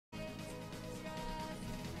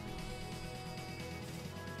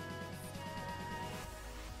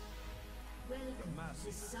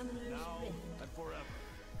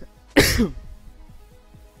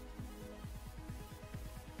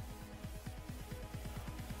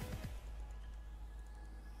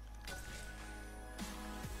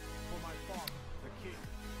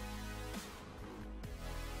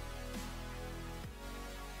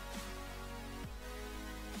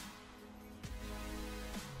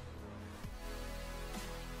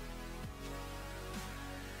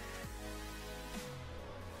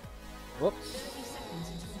Whoops.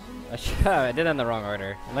 I did that in the wrong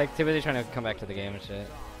order. I'm like too busy trying to come back to the game and shit.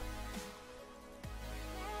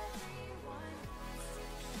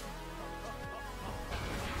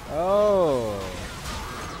 Oh.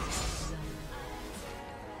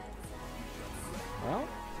 Well,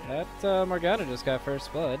 that Morgana just got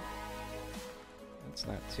first blood. That's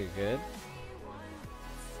not too good.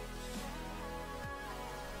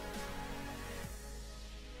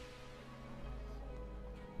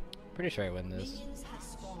 Pretty sure I win this.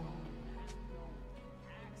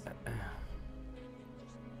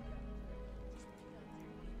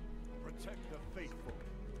 Protect the faithful.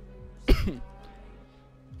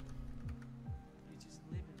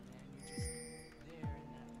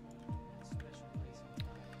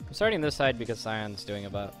 I'm starting this side because Sion's doing a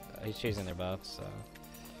buff. He's chasing their buffs, so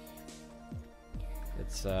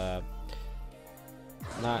it's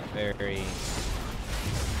not very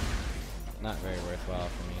worthwhile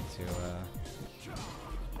for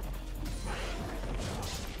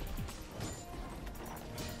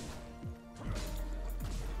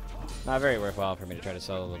me to try to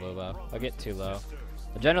solo the low buff. I'll get too low.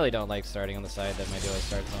 I generally don't like starting on the side that my duo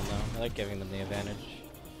starts on though. I like giving them the advantage.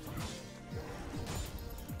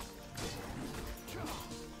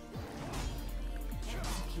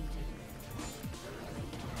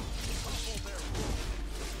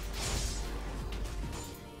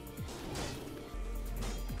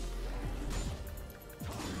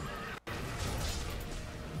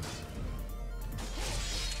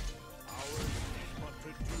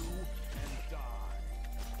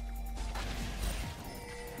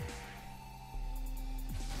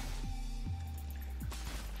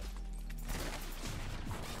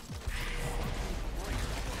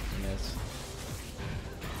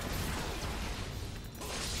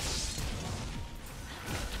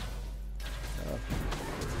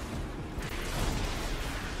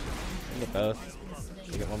 Get both.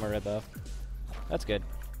 You get one more red buff. That's good.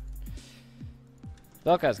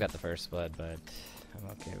 Velka's got the first blood, but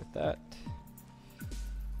I'm okay with that.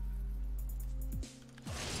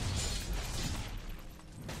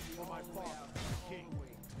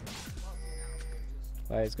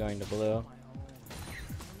 Vi's going to blue.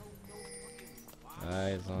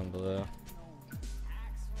 Vi's on blue.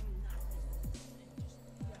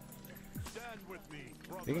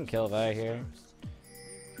 We can kill Vi here.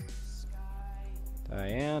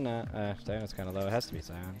 Diana's kind of low. It has to be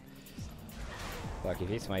Sion. Fuck, if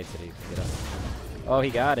he smites it, he can get up. Oh, he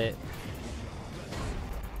got it.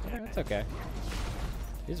 Yeah, that's okay.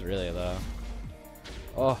 He's really low.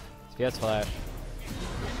 Oh, PS flash.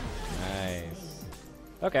 Nice.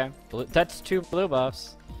 Okay, that's 2 blue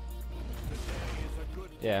buffs.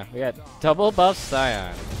 Yeah, we got double buff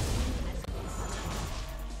Sion.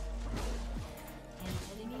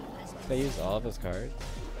 They used all of his cards.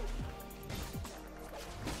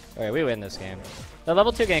 Alright, we win this game. The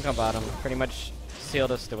level 2 gank on bottom pretty much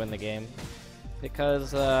sealed us to win the game.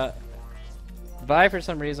 Because Vi for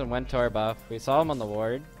some reason went to our buff. We saw him on the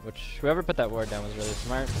ward, which whoever put that ward down was really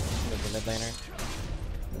smart. He was the mid laner.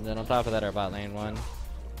 And then on top of that our bot lane won.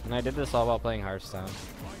 And I did this all while playing Hearthstone.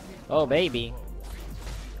 Oh baby!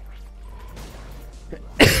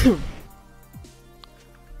 I'm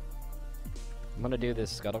gonna do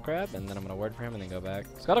this Scuttle Crab and then I'm gonna ward for him and then go back.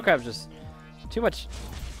 Scuttle Crab's just too much.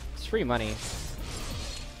 It's free money.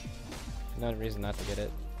 No reason not to get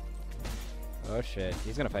it. Oh shit,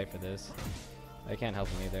 he's gonna fight for this. I can't help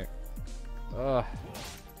him either. Oh.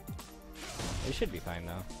 He should be fine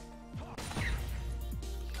though.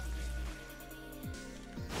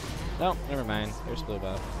 No, never mind. There's blue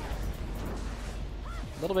buff.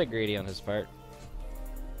 A little bit greedy on his part.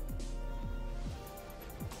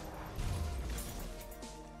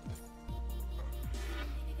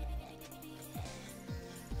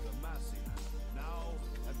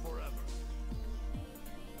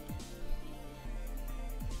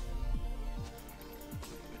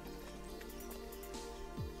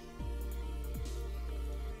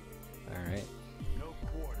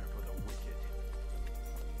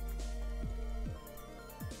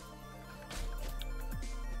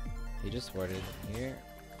 He just warded here.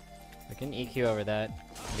 I can EQ over that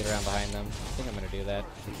and get around behind them. I think I'm gonna do that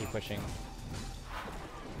if we keep pushing.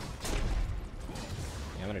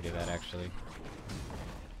 Yeah, I'm gonna do that actually.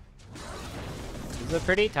 This is a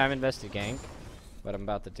pretty time-invested gank, what I'm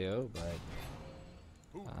about to do, but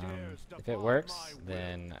if it works,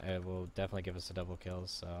 then it will definitely give us a double kill,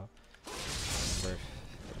 so it'll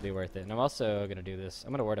be worth it. And I'm also gonna do this.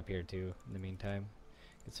 I'm gonna ward up here too in the meantime.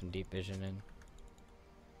 Get some deep vision in.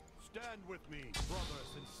 Stand with me,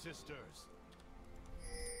 brothers and sisters.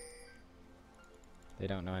 They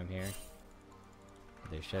don't know I'm here.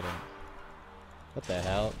 They shouldn't. What the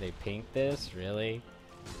hell? They pinked this? Really?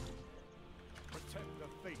 Protect the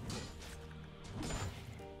faithful.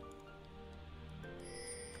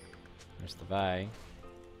 There's the Vi.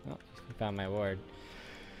 Oh, he found my ward.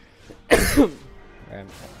 I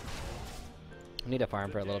need to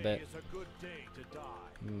farm for a little bit.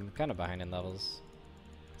 I'm kind of behind in levels,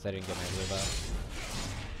 because I didn't get my blue buff.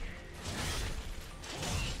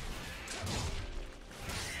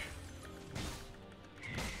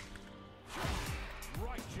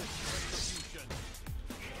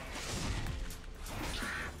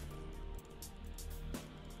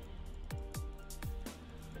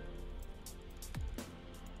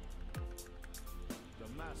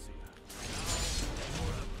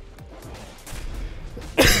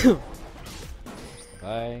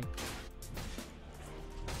 Bye.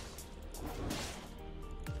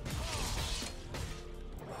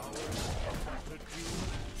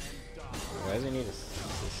 Why does he need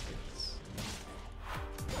assistance?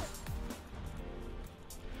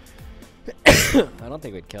 I don't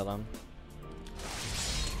think we'd kill him.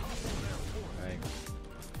 Right.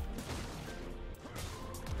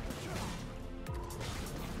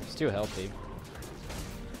 He's too healthy.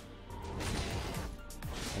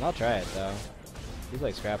 And I'll try it though. He's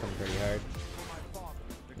like scrapping pretty hard.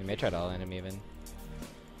 He may try to all-in him even.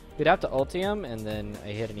 We'd have to ulti him and then I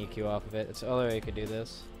hit an EQ off of it. It's the only way I could do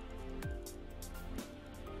this.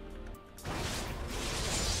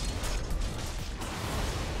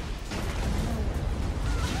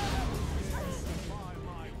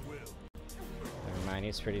 Never mind,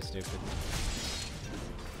 he's pretty stupid.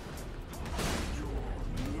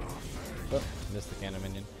 Oh, missed the cannon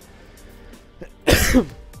minion.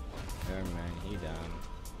 Never mind, he done.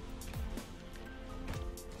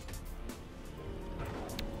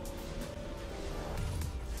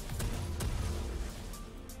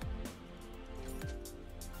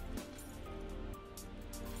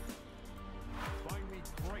 Find me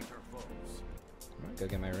greater foes. Alright, go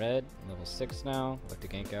get my red. Level 6 now. Look to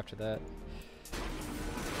gank after that.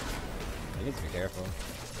 I need to be careful.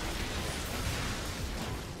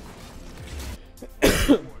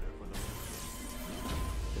 Get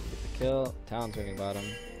the kill. Talon's moving bottom.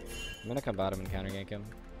 I'm gonna come bottom and counter gank him.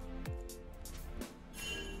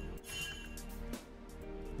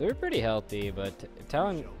 They were pretty healthy, but if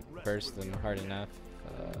Talon burst them hard enough,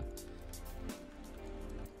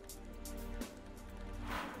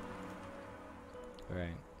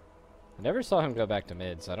 right. I never saw him go back to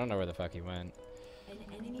mid, so I don't know where the fuck he went. An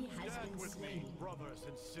enemy has Stand been with me, slain. brothers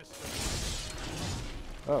and sisters.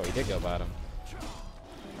 Oh, he did go bottom.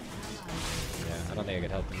 Yeah, I don't think I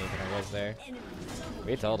could help him even I was there.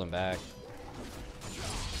 We told him back.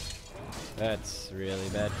 That's really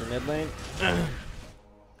bad for mid lane.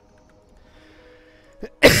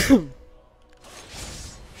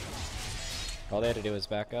 All they had to do was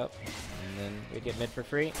back up, and then we'd get mid for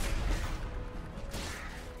free.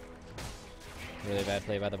 Really bad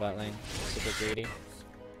play by the bot lane. Super greedy.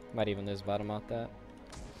 Might even lose bottom off that.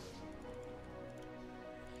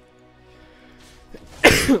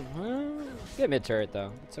 Get mid turret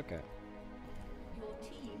though. It's okay. Your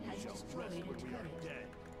team has destroyed a turret. Dead.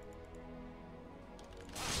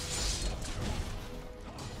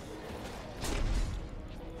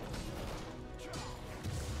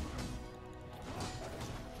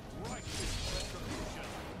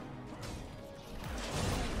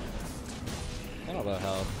 I don't know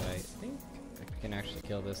health, but I think I can actually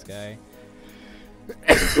kill this guy.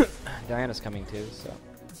 Diana's coming too, so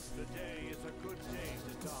The day is a good day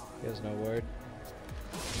to die. he has no ward.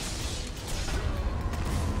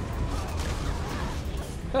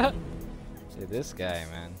 Dude, this guy,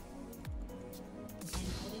 man. An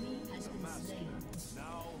enemy has been slain.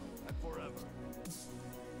 Now and forever.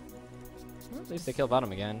 Well, at least they killed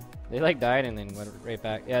bottom again. They like died and then went right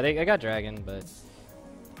back. Yeah, I got dragon, but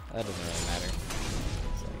that doesn't really matter.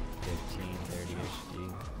 It's like 15, 30-ish G.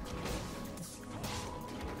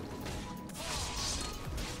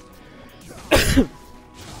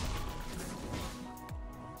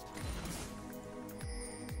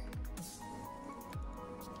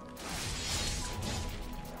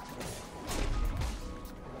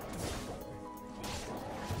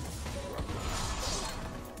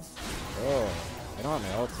 Oh, I don't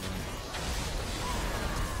want my ultimate.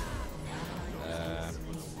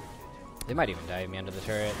 They might even dive me under the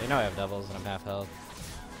turret. They know I have doubles and I'm half health.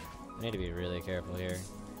 I need to be really careful here.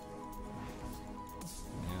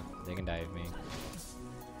 Yeah, they can dive me.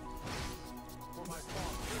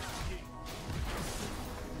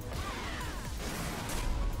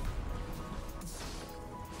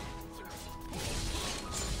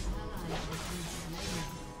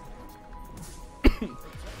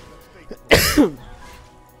 Man,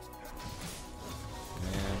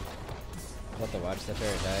 I'll have to watch the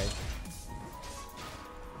turret die.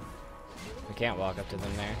 We can't walk up to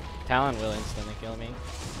them there. Talon will instantly kill me.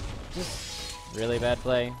 Just really bad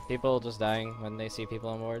play. People just dying when they see people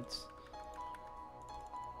on wards.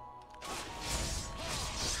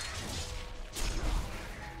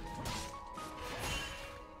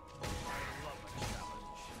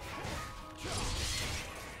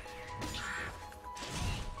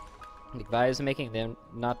 Like, Vi is making them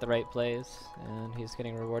not the right plays, and he's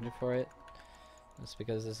getting rewarded for it. Just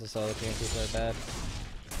because this is solo queue and people are bad.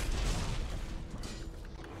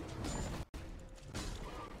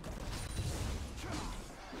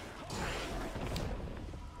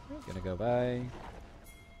 Gonna go by.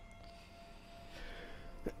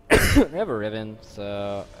 I have a Ribbon,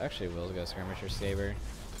 so actually we'll go Skirmisher Saber.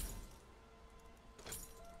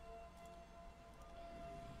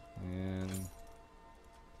 And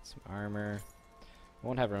some armor.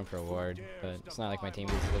 Won't have room for a ward, but it's not like my team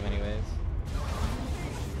uses them anyways.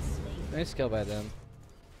 Nice kill by them.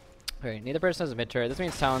 Alright, neither person has a mid turret. This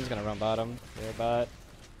means Talon's gonna run bottom. Their bot.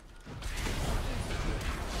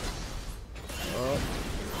 Oh.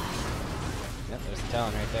 Yep, there's the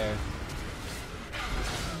Talon right there.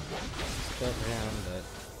 Split around, but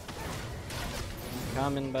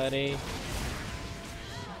coming, buddy.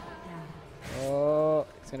 Oh,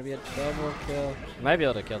 it's gonna be a double kill. I might be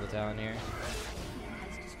able to kill the Talon here.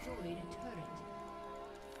 Has destroyed a turret.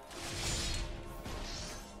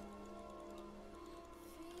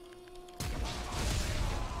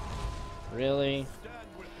 Really? Stand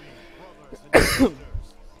with me, brothers and sisters.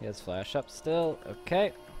 He has flash up still.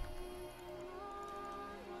 Okay.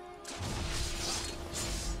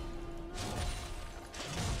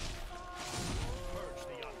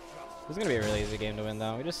 This is gonna be a really easy game to win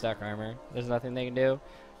though. We just stack armor. There's nothing they can do.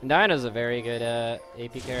 And Diana's a very good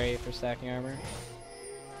AP carry for stacking armor.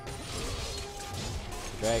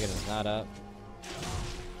 The dragon is not up.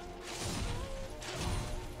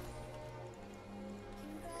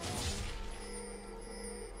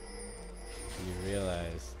 You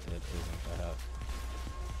realize that it isn't up.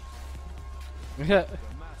 The massive,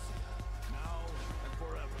 now and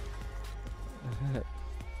forever.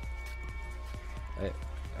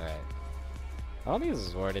 Alright. I don't think this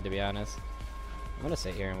is warded, to be honest. I'm gonna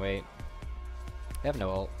sit here and wait. I have no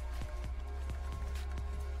ult.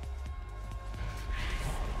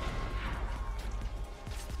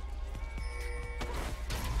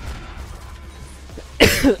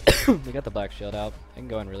 They got the black shield out. I can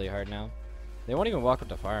go in really hard now. They won't even walk up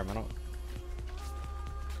to farm. I don't.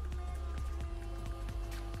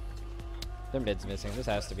 Their mid's missing. This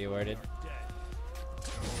has to be warded.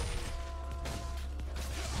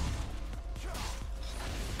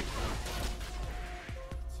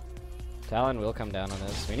 Talon will come down on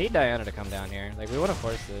this. We need Diana to come down here. Like, we want to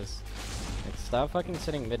force this. Like, stop fucking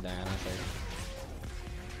sitting mid Diana.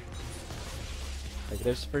 Like,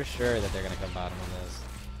 there's for sure that they're gonna come bottom on this.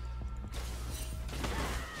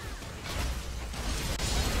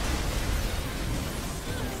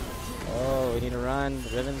 Oh, we need to run.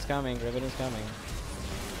 The Ribbon's coming. Ribbon is coming.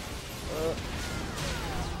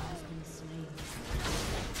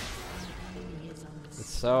 It's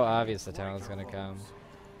so obvious the Talon's gonna come.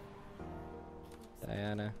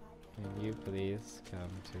 Diana, can you please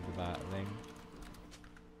come to the bot lane?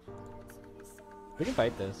 We can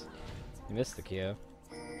fight this. You missed the Q.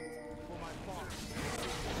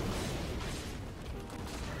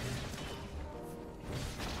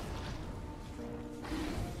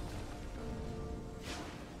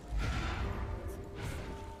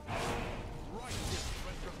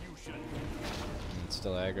 It's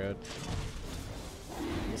still aggroed.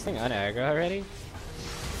 This thing unaggro already?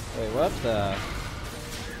 Wait, what the?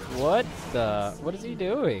 What the? What is he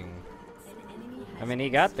doing? I mean, he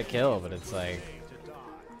got the kill, but it's like,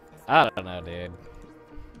 I don't know, dude.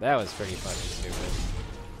 That was pretty fucking stupid.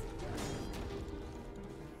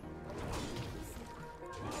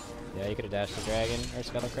 Yeah, you could have dashed the dragon or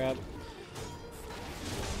scuttle crab.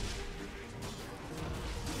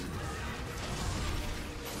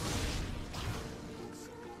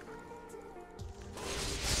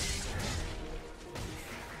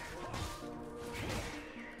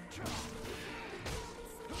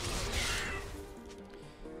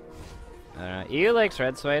 EU likes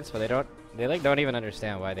red smites, but they like don't even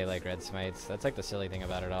understand why they like red smites. That's like the silly thing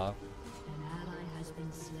about it all. An ally has been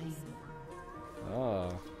slain.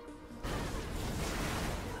 Oh.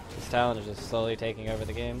 This talent is just slowly taking over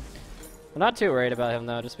the game. I'm not too worried about him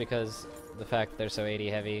though, just because the fact they're so 80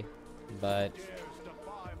 heavy, but Dares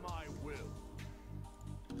defy my will.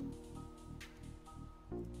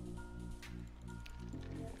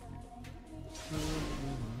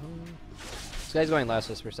 this guy's going last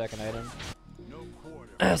just for second item. No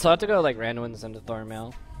quarter. So I'll have to go like random ones into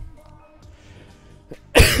Thornmail.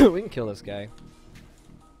 We can kill this guy.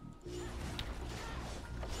 The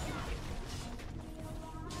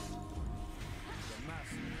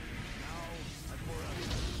master. Now and forever.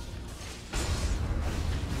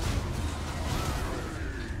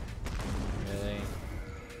 Really?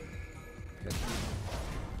 Good.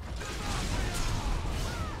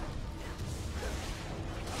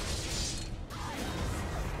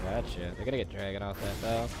 Gotcha. They're gonna get Dragon off that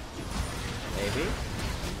though. Maybe?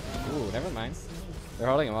 Ooh, never mind. They're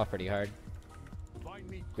holding him off pretty hard. Find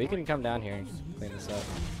me We can come down here and clean this up.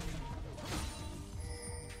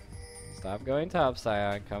 Stop going top,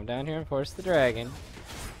 Scion. Come down here and force the dragon.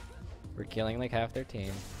 We're killing like half their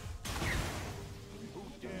team.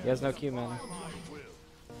 He has no Q, man. my will.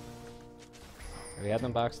 We had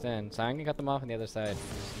them boxed in. Scion can cut them off on the other side.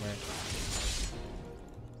 Smart.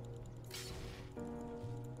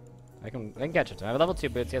 I can catch it to him. I have level 2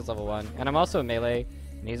 boots, he has level 1. And I'm also a melee,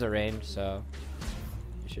 and he's a range, so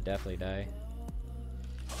you should definitely die.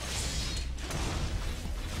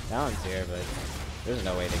 Talon's here, but there's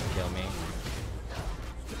no way they can kill me.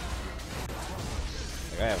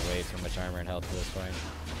 Like, I have way too much armor and health at this point.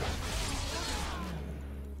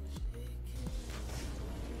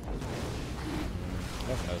 I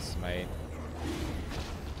have no smite.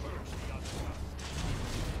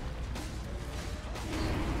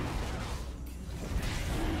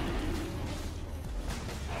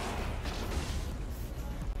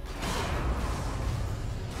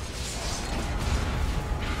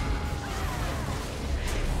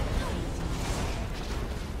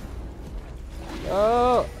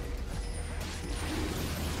 Oh!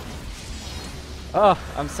 Oh,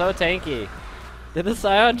 I'm so tanky. Did the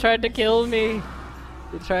Scion tried to kill me?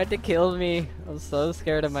 He tried to kill me. I'm so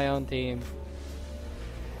scared of my own team.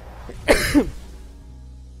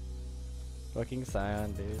 Fucking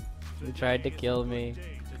Scion, dude. He tried to kill me.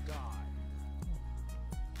 Day to die.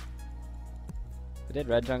 I did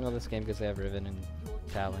red jungle this game because they have Riven and Your team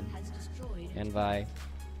Talon has destroyed a and Vi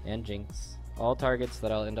and Jinx. All targets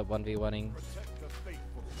that I'll end up 1v1ing. Protect the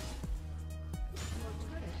faithful. Your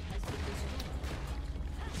turret has been destroyed.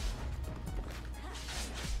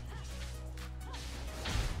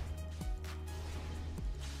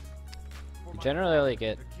 For my Generally, I only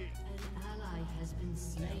get the king. An ally has been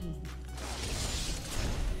slain.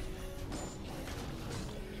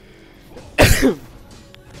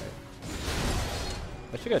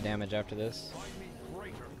 I should go damage after this. Find me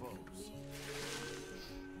greater foes.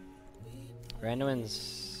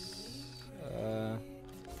 Randomins,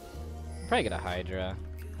 probably get a Hydra.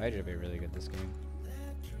 Hydra would be really good this game.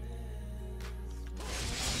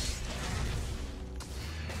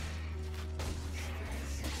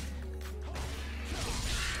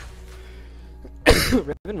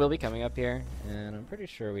 Riven will be coming up here, and I'm pretty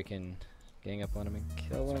sure we can gang up on him and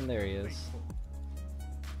kill him. There he is.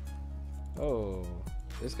 Oh,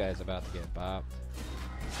 this guy's about to get bopped.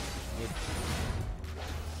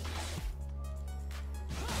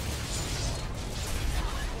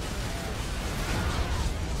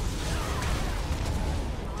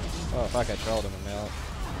 Oh fuck, I trolled him in the out.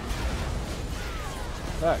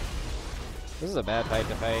 Fuck. This is a bad fight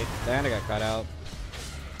to fight. Diana got caught out.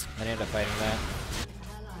 I ended up fighting that. An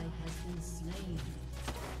ally has been slain.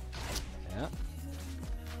 Yeah.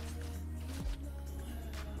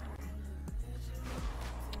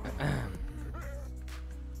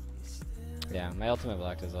 Yeah, my ultimate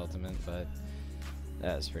blocked his ultimate, but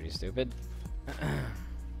that was pretty stupid.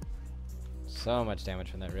 So much damage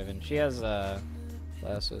from that Riven. She has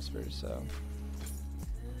Last Whisper, so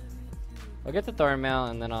I'll get the Thornmail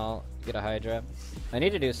and then I'll get a Hydra. I need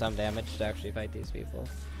to do some damage to actually fight these people.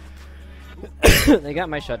 They got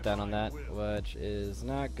my shutdown on that, which is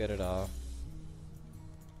not good at all.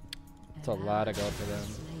 It's a lot of gold for them.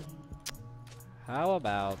 How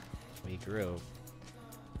about we group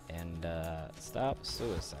and stop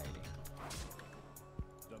suiciding?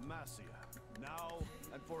 Demacia, now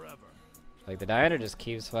and forever. Like, the Diana just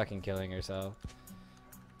keeps fucking killing herself.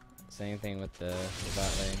 Same thing with the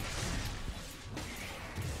bot lane.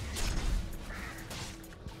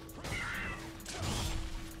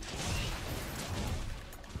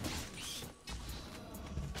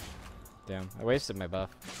 Damn, I wasted my buff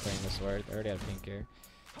playing this sword. I already have pink here.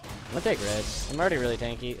 I'm gonna take red. I'm already really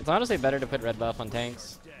tanky. It's honestly better to put red buff on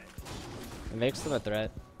tanks. It makes them a threat.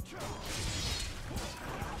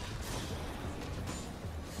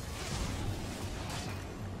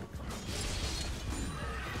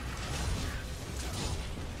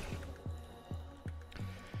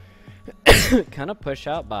 Kind of push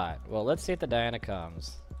out bot. Well, let's see if the Diana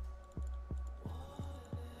comes.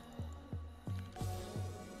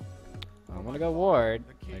 I'm gonna go ward.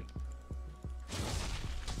 Like,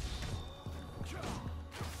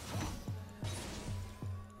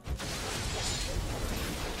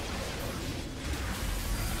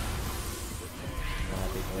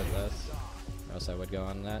 with us, or else I would go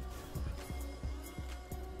on that.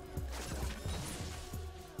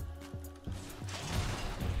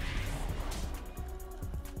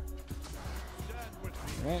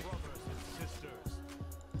 Right.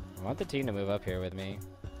 I want the team to move up here with me.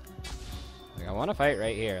 Like, I want to fight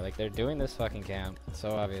right here. Like, they're doing this fucking camp. It's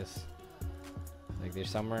so obvious. Like, they're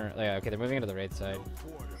somewhere. Like, okay, they're moving into the right side.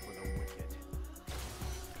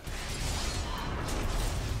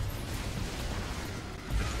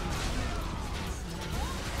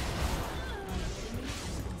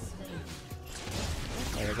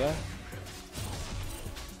 There we go.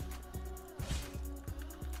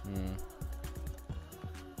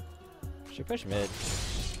 Should push mid.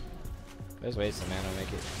 There's ways to mana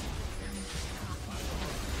make it.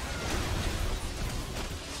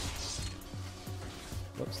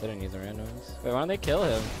 Whoops, they didn't use the randoms. Wait, why don't they kill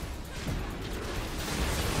him?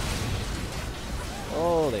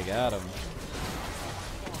 Oh, they got him.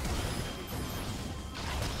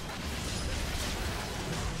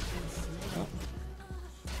 Oh.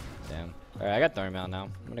 Damn. Alright, I got Thornmail now.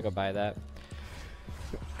 I'm gonna go buy that.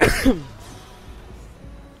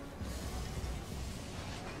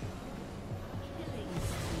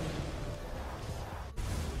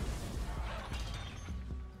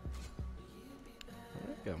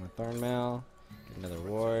 Got my Thornmail. Get another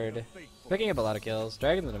ward. Picking up a lot of kills.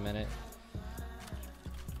 Dragons in a minute.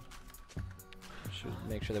 Should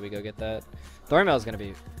make sure that we go get that. Thornmail is gonna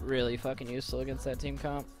be really fucking useful against that team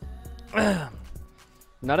comp.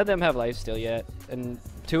 None of them have lifesteal yet, and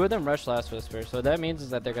 2 of them rush Last Whisper. So what that means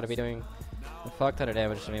is that they're gonna be doing a fuck ton of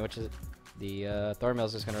damage to me, which is the Thornmail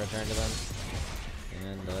is just gonna return to them,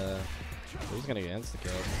 and he's gonna get insta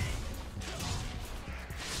killed.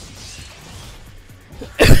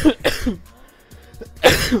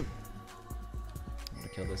 I'm gonna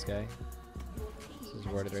kill this guy. This is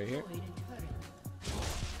warded right here.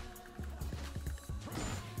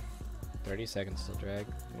 30 seconds till drag.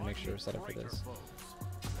 I'm gonna make sure we're set up for this.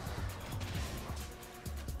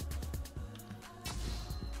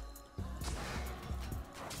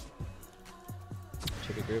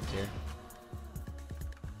 Should be grouped here.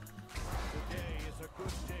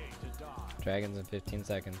 Dragons in 15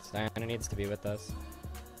 seconds. Diana needs to be with us.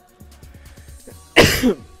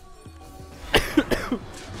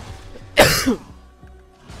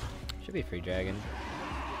 Should be free dragon.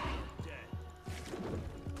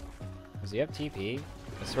 Does he have TP?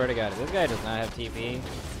 I swear to God, if this guy does not have TP,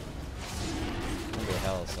 I'm gonna be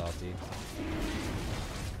hella salty.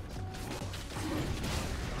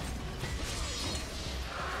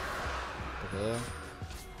 Blue.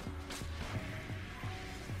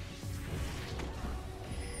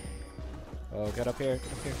 Oh, get up here,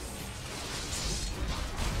 get up here.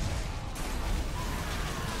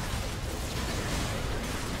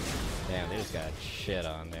 Damn, they just got shit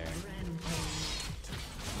on there.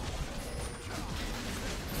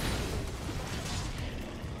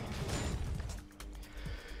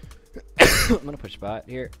 I'm gonna push bot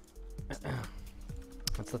here.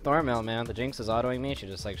 That's the Thornmail, man. The Jinx is autoing me. She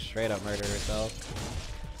just like straight up murdered herself.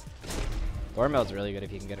 Thornmail's really good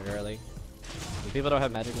if you can get it early. But people don't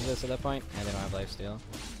have magic resist at that point, and they don't have lifesteal.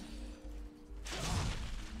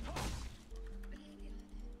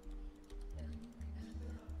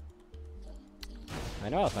 I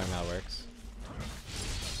know how Thornmail works.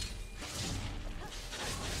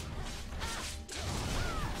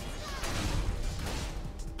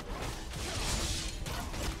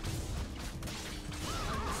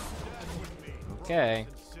 Okay.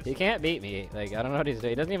 He can't beat me. Like, I don't know what he's doing.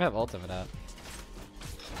 He doesn't even have ultimate up.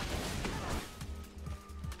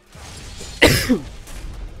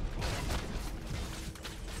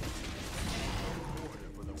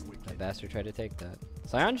 That bastard tried to take that.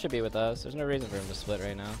 Sion should be with us. There's no reason for him to split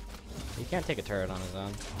right now. He can't take a turret on his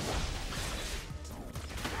own.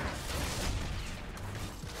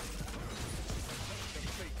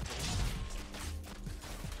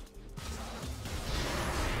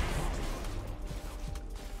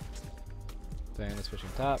 Diana's pushing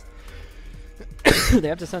top. They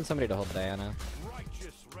have to send somebody to hold Diana.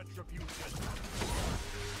 Righteous retribution.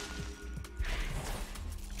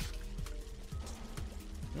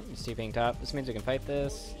 He's TPing top. This means we can fight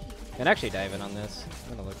this. And actually dive in on this.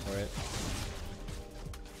 I'm gonna look for it.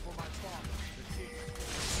 For my father, the king.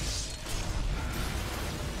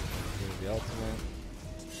 Here's the ultimate.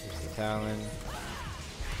 Here's the Talon.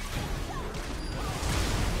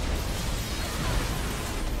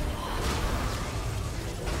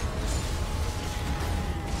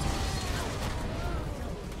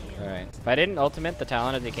 Alright. If I didn't ultimate the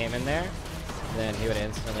Talon as he came in there, then he would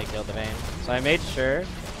instantly kill the Vayne. So I made sure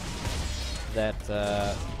that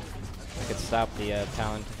I could stop the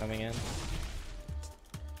Talon from coming in.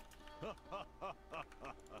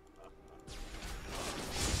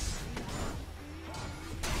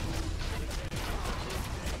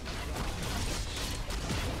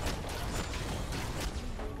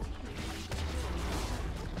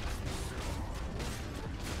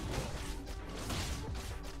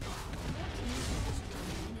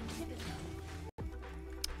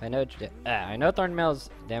 I know Thornmail's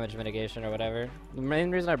damage mitigation or whatever. The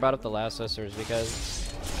main reason I brought up the Last Whisper is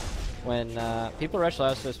because when people rush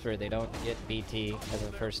Last Whisper, they don't get BT as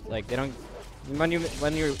a first. Like they don't. When you're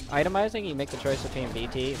itemizing, you make the choice between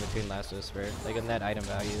BT and between Last Whisper, like in that item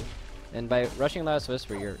value. And by rushing Last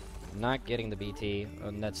Whisper, you're not getting the BT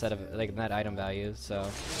on that set of like that item value. So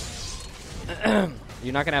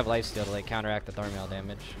you're not gonna have lifesteal to like counteract the Thornmail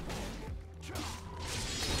damage.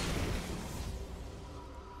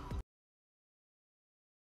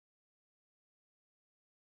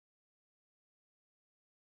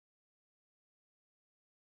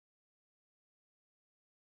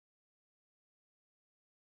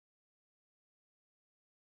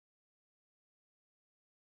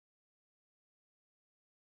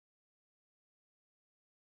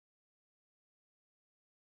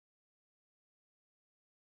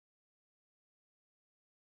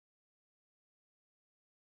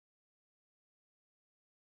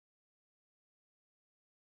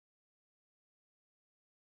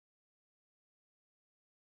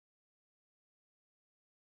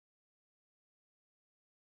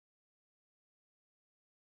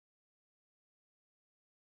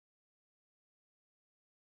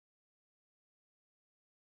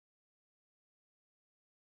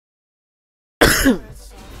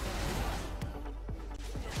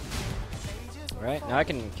 Right, now I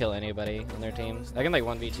can kill anybody on their team. I can like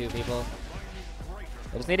 1v2 people.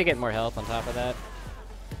 I just need to get more health on top of that.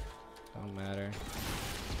 Don't matter.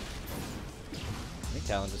 I think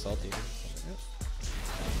Talon just ulted.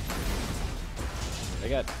 They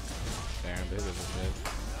got Baron, but who gives a shit?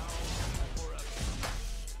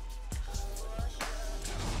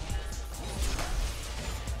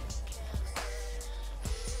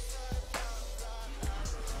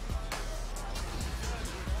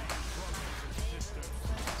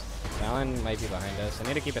 Talon might be behind us. I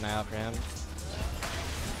need to keep an eye out for him.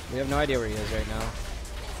 We have no idea where he is right now.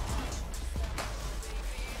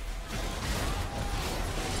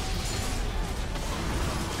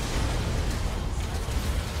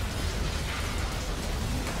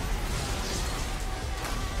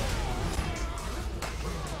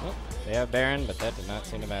 Well, they have Baron, but that did not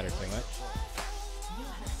seem to matter too much.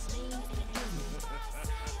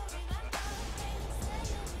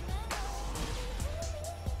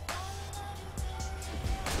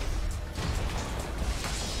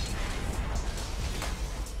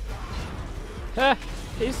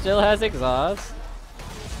 He still has exhaust.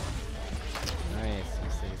 Nice.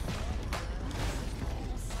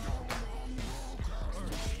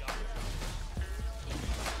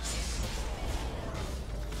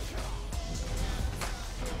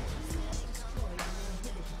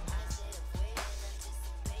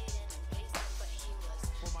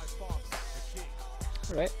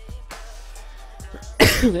 Alright.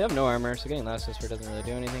 They have no armor, so getting Last Whisper doesn't really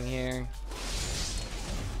do anything here.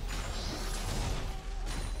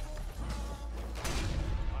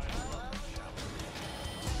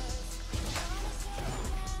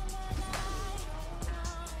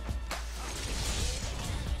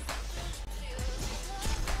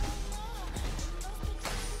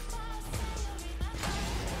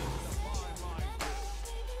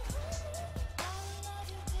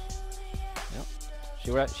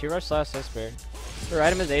 She rushed Last Whisper. Her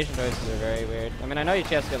itemization choices are very weird. I mean, I know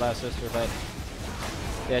she has to get Last Whisper, but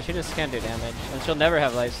yeah, she just can't do damage. And she'll never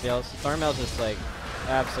have lifesteals. Thornmail's just like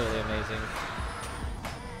absolutely amazing.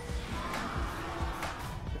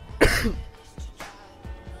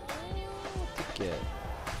 Good.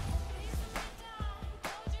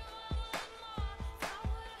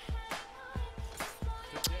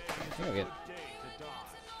 I think I'll get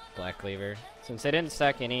Black cleaver. Since they didn't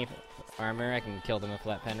stack any armor, I can kill them with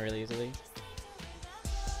flat pen really easily.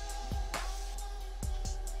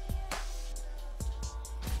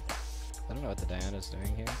 I don't know what the Diana's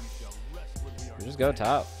doing here. We just go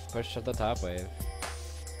top. Push to the top wave.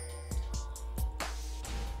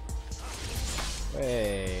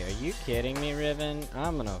 Wait, are you kidding me, Riven?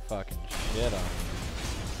 I'm gonna fucking shit on you.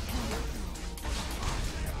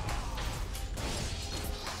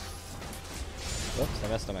 Whoops, I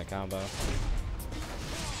messed up my combo.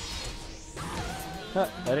 Huh,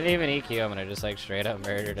 I didn't even EQ him and I just like straight up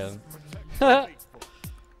murdered him. I'm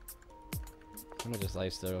gonna just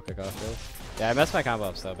lifesteal real quick off this. Yeah, I messed my combo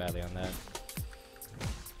up so badly on that.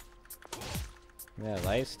 Yeah,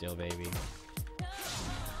 lifesteal, baby.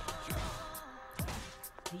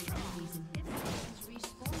 Today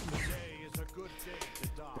is a good day to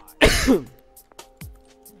die.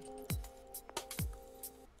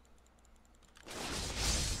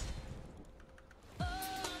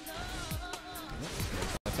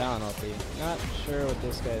 Talent ulti. Not sure what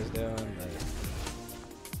this guy's doing, but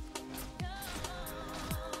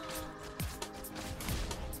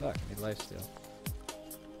fuck, need lifesteal.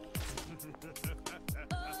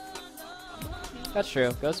 That's true.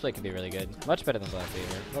 Ghostblade could be really good. Much better than Black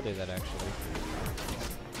Beaver. I'll do that actually.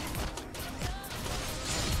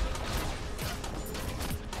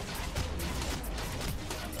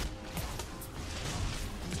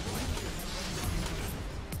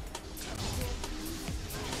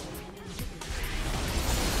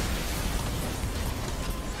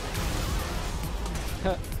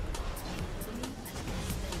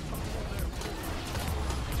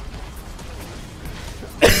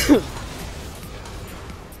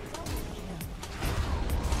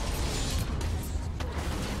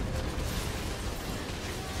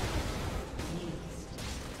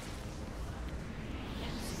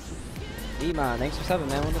 Iman, thanks for subbing,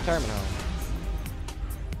 man. When the tournament home.